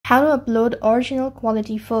How to upload original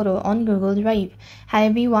quality photo on Google Drive. Hi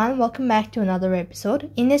everyone, welcome back to another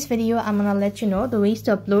episode. In this video, I'm gonna let you know the ways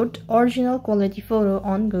to upload original quality photo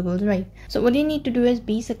on Google Drive. So what you need to do is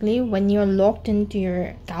basically when you're logged into your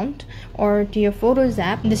account or to your Photos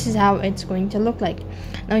app, this is how it's going to look like.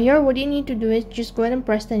 Now here, what you need to do is just go ahead and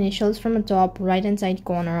press the initials from the top right hand side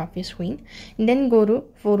corner of your screen, and then go to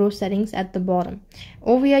photo settings at the bottom.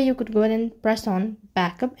 Over here, you could go ahead and press on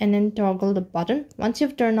backup and then toggle the button. Once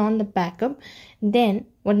you've turned on the backup, then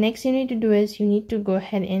what next you need to do is you need to go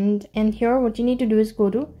ahead and here what you need to do is go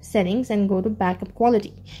to settings and go to backup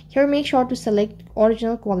quality. Here make sure to select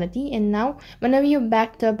original quality, and now whenever you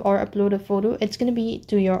backed up or upload a photo, it's going to be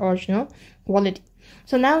to your original quality.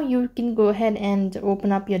 So now you can go ahead and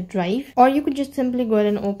open up your Drive, or you could just simply go ahead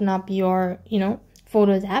and open up your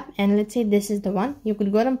Photos app, and let's say this is the one. You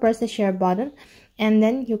could go ahead and press the share button, and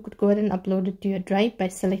then you could go ahead and upload it to your Drive by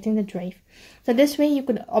selecting the Drive. So this way you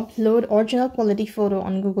could upload original quality photo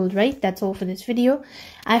on Google Drive. That's all for this video.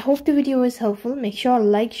 I hope the video was helpful. Make sure to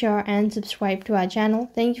like, share and subscribe to our channel.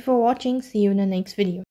 Thank you for watching. See you in the next video.